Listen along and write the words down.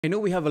I know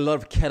we have a lot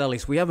of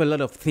catalysts. We have a lot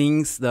of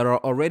things that are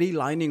already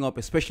lining up,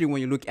 especially when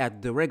you look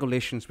at the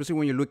regulations, especially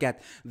when you look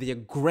at the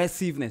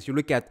aggressiveness. You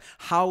look at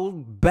how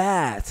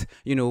bad,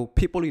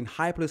 people in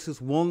high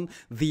places want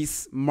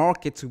this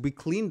market to be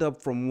cleaned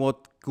up from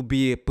what could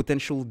be a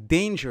potential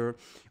danger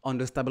on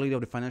the stability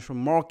of the financial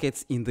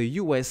markets in the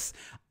US,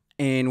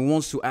 and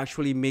wants to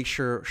actually make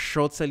sure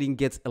short selling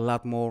gets a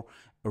lot more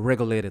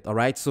regulated. All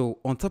right. So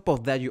on top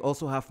of that, you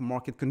also have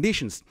market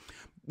conditions.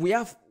 We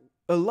have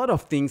a lot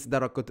of things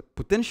that are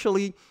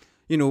potentially,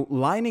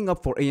 lining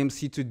up for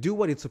AMC to do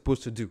what it's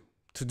supposed to do,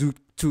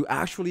 to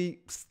actually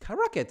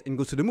skyrocket and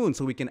go to the moon,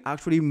 so we can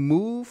actually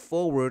move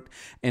forward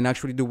and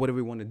actually do whatever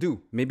we want to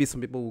do. Maybe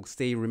some people will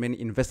remain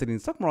invested in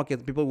the stock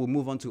market. People will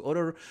move on to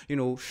other,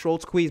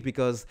 short squeeze,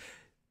 because,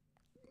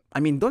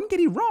 don't get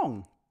it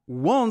wrong.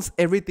 Once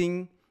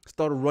everything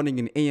started running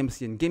in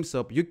AMC and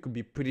GameStop, you could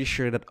be pretty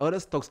sure that other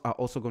stocks are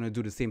also going to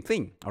do the same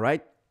thing. All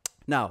right.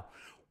 Now,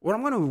 what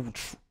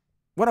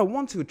I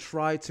want to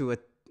try to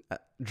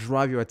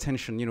drive your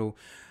attention,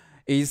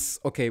 is,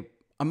 okay,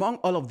 among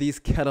all of these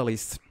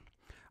catalysts,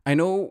 I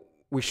know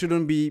we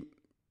shouldn't be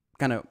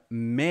kind of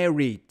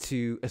married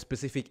to a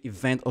specific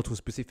event or to a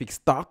specific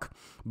stock,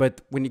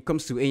 but when it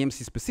comes to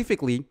AMC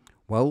specifically,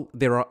 well,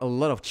 there are a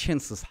lot of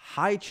chances,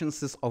 high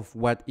chances of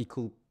what it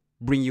could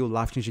bring you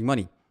life-changing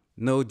money.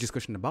 No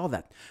discussion about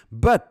that.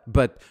 But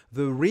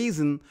the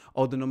reason,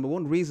 or the number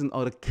one reason,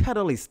 or the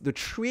catalyst, the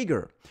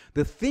trigger,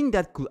 the thing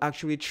that could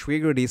actually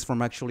trigger this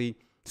from actually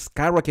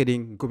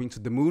skyrocketing, going to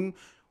the moon,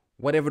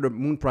 whatever the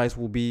moon price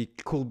will be,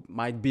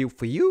 might be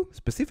for you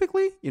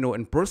specifically,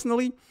 and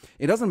personally,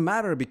 it doesn't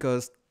matter,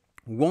 because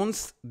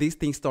once these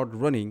things start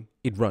running,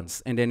 it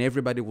runs, and then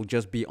everybody will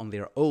just be on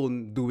their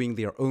own, doing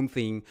their own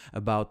thing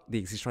about the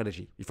exit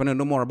strategy. If you want to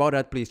know more about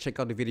that, please check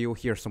out the video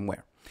here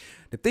somewhere.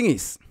 The thing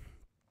is,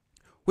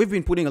 we've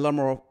been putting a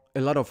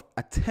lot of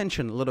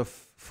attention, a lot of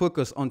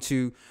focus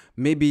onto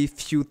maybe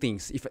few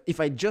things. If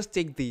I just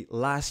take the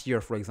last year,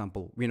 for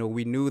example,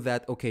 we knew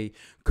that, okay,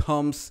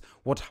 comes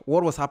what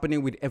was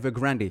happening with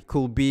Evergrande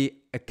could be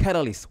a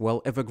catalyst.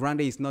 Well,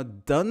 Evergrande is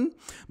not done,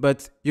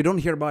 but you don't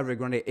hear about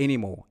Evergrande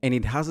anymore, and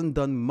it hasn't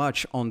done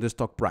much on the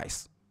stock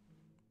price.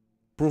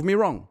 Prove me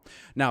wrong.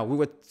 Now, we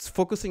were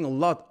focusing a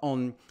lot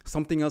on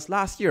something else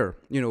last year,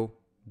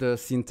 the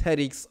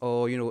synthetics,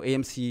 or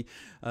AMC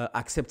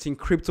accepting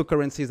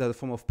cryptocurrencies as a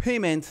form of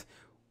payment.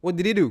 What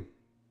did he do?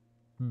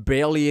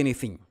 Barely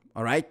anything.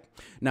 All right.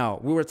 Now,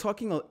 we were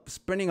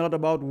spending a lot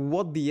about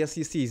what the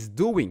SEC is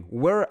doing.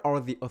 Where are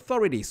the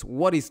authorities?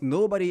 What is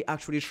nobody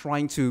actually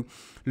trying to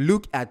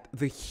look at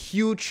the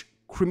huge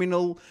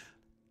criminal,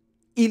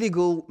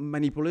 illegal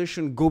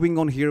manipulation going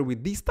on here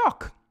with this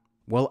stock?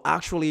 Well,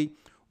 actually,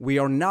 we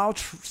are now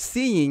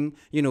seeing,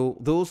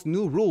 those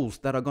new rules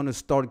that are going to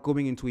start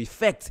going into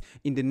effect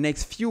in the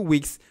next few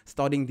weeks,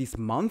 starting this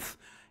month.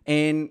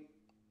 And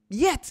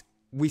yet,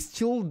 we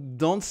still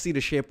don't see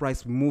the share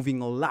price moving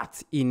a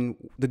lot in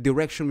the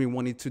direction we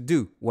want it to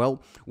do.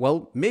 Well,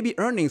 maybe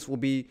earnings will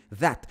be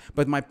that.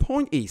 But my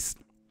point is,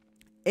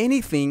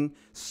 anything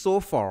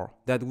so far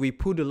that we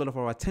put a lot of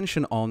our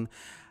attention on,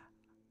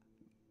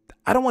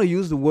 I don't want to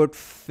use the word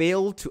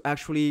fail to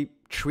actually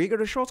trigger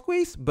the short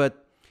squeeze,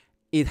 but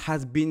it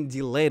has been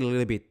delayed a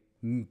little bit,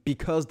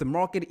 because the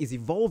market is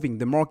evolving.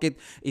 The market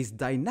is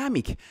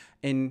dynamic.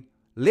 And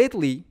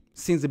lately,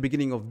 since the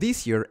beginning of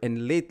this year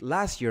and late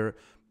last year,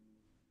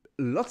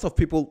 lots of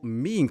people,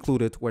 me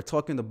included, were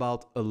talking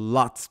about a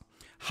lot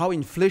how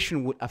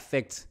inflation would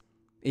affect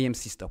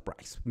AMC stock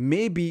price.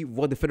 Maybe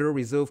what the Federal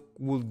Reserve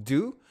will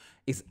do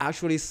is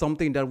actually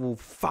something that will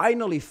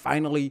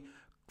finally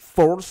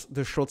force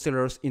the short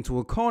sellers into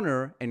a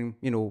corner and,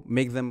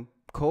 make them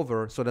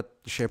cover so that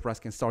the share price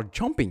can start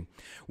jumping.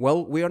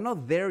 Well, we are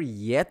not there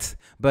yet,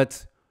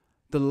 but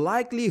the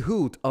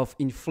likelihood of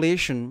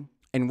inflation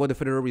and what the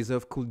Federal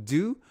Reserve could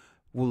do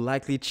will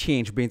likely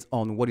change based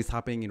on what is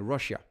happening in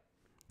Russia.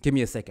 Give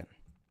me a second.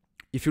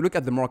 If you look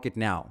at the market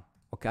now,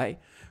 okay,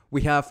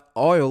 we have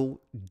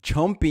oil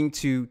jumping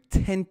to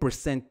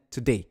 10%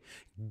 today.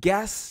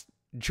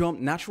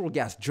 Natural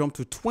gas jumped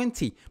to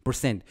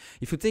 20%.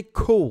 If you take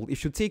coal,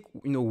 if you take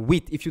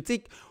wheat, if you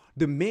take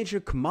the major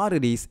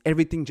commodities,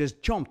 everything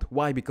just jumped.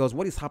 Why? Because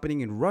what is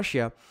happening in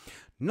Russia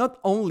not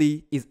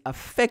only is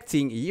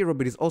affecting Europe,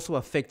 but is also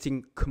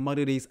affecting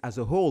commodities as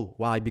a whole.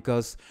 Why?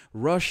 Because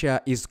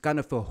Russia is kind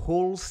of a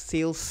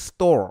wholesale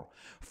store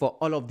for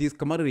all of these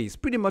commodities.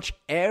 Pretty much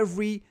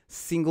every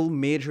single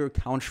major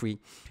country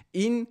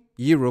in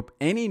Europe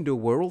and in the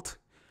world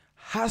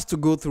has to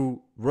go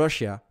through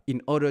Russia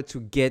in order to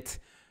get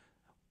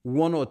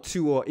one or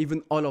two or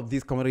even all of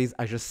these commodities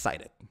I just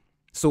cited.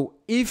 So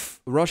if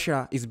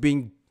Russia is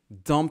being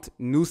dumped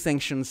new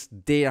sanctions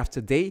day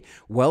after day,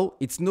 well,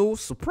 it's no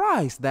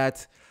surprise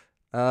that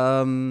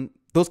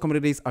those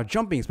commodities are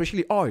jumping,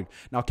 especially oil.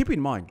 Now, keep in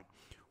mind,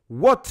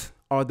 what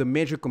are the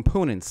major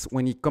components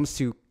when it comes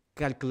to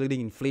calculating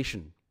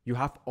inflation? You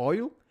have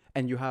oil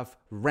and you have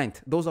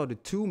rent. Those are the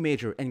two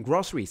major, and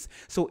groceries.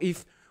 So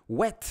if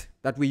wheat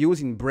that we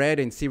use in bread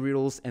and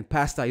cereals and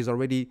pasta is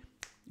already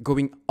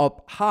going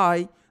up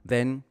high,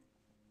 then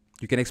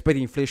You can expect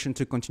inflation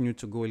to continue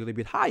to go a little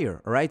bit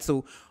higher, all right?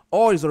 So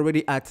oil is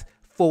already at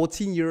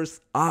 14 years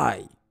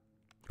high.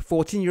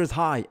 14 years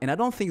high, and I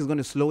don't think it's going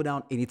to slow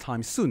down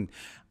anytime soon,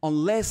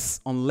 unless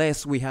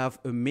we have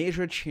a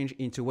major change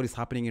into what is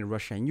happening in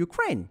Russia and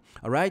Ukraine.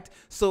 All right.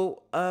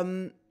 So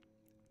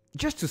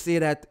just to say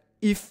that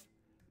if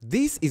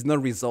this is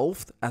not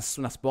resolved as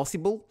soon as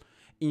possible,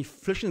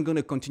 inflation is going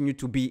to continue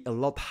to be a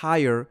lot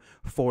higher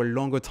for a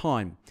longer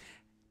time.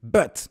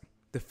 But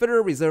the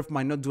Federal Reserve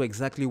might not do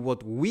exactly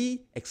what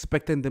we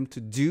expected them to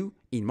do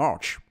in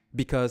March,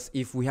 because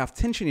if we have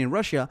tension in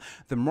Russia,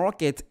 the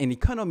market and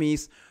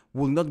economies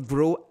will not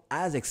grow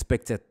as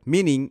expected,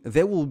 meaning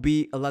they will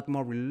be a lot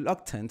more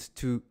reluctant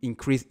to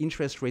increase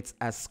interest rates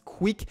as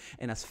quick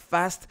and as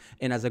fast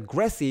and as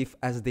aggressive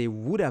as they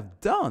would have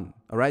done,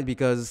 all right?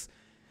 Because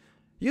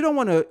you don't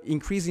want to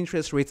increase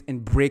interest rates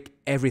and break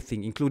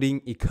everything,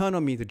 including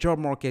economy, the job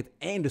market,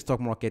 and the stock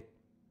market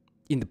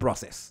in the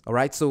process, all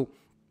right? So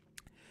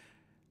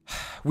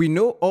we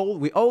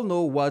all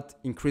know what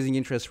increasing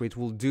interest rates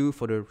will do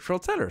for the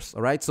short sellers,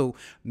 all right? So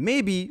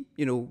maybe,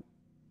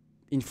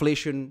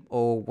 inflation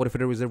or what the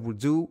Federal Reserve will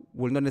do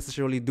will not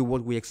necessarily do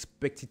what we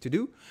expect it to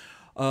do.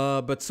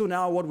 But so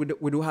now what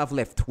we do have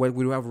left? Well,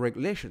 we do have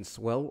regulations.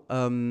 Well,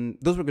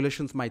 those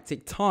regulations might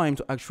take time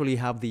to actually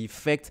have the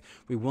effect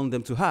we want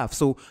them to have.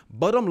 So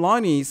bottom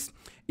line is,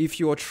 if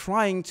you are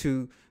trying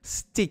to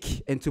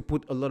stick and to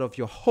put a lot of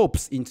your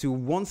hopes into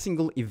one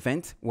single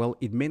event, well,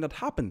 it may not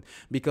happen,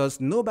 because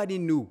nobody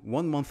knew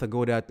 1 month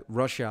ago that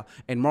Russia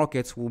and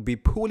markets will be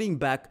pulling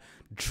back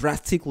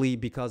drastically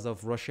because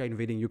of Russia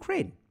invading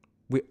Ukraine.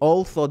 We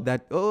all thought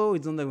that,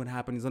 it's not going to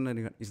happen.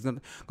 It's not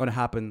going to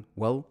happen.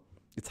 Well,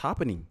 it's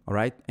happening, all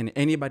right? And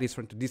anybody's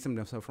trying to distance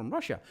themselves from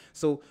Russia.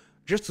 So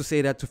just to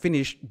say that, to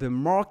finish, the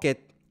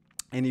market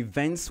and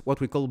events,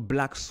 what we call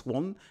black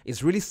swan,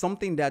 is really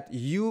something that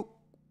you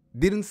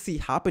didn't see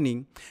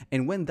happening.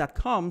 And when that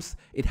comes,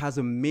 it has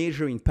a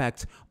major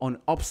impact on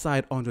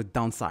upside, on the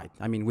downside.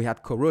 I mean, we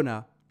had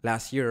Corona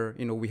last year.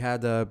 We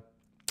had the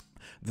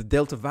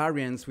Delta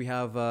variants. We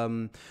have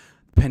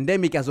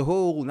pandemic as a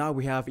whole. Now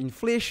we have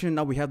inflation.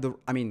 Now we have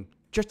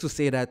just to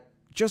say that,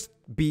 just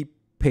be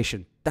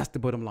patient. That's the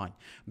bottom line.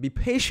 Be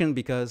patient,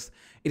 because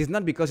it is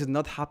not because it's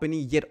not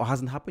happening yet or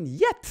hasn't happened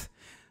yet,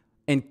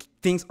 and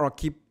things are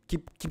keep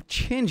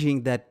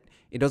changing, that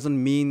it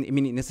doesn't mean,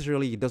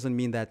 necessarily it doesn't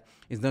mean that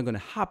it's not going to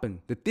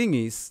happen. The thing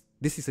is,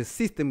 this is a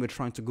system we're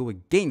trying to go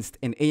against,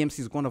 and AMC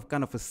is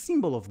kind of a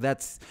symbol of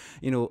that,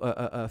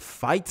 a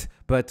fight.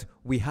 But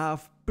we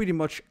have pretty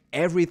much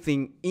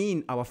everything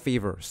in our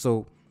favor,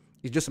 so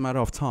it's just a matter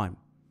of time.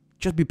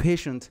 Just be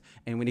patient,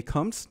 and when it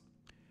comes,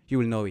 you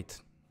will know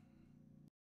it.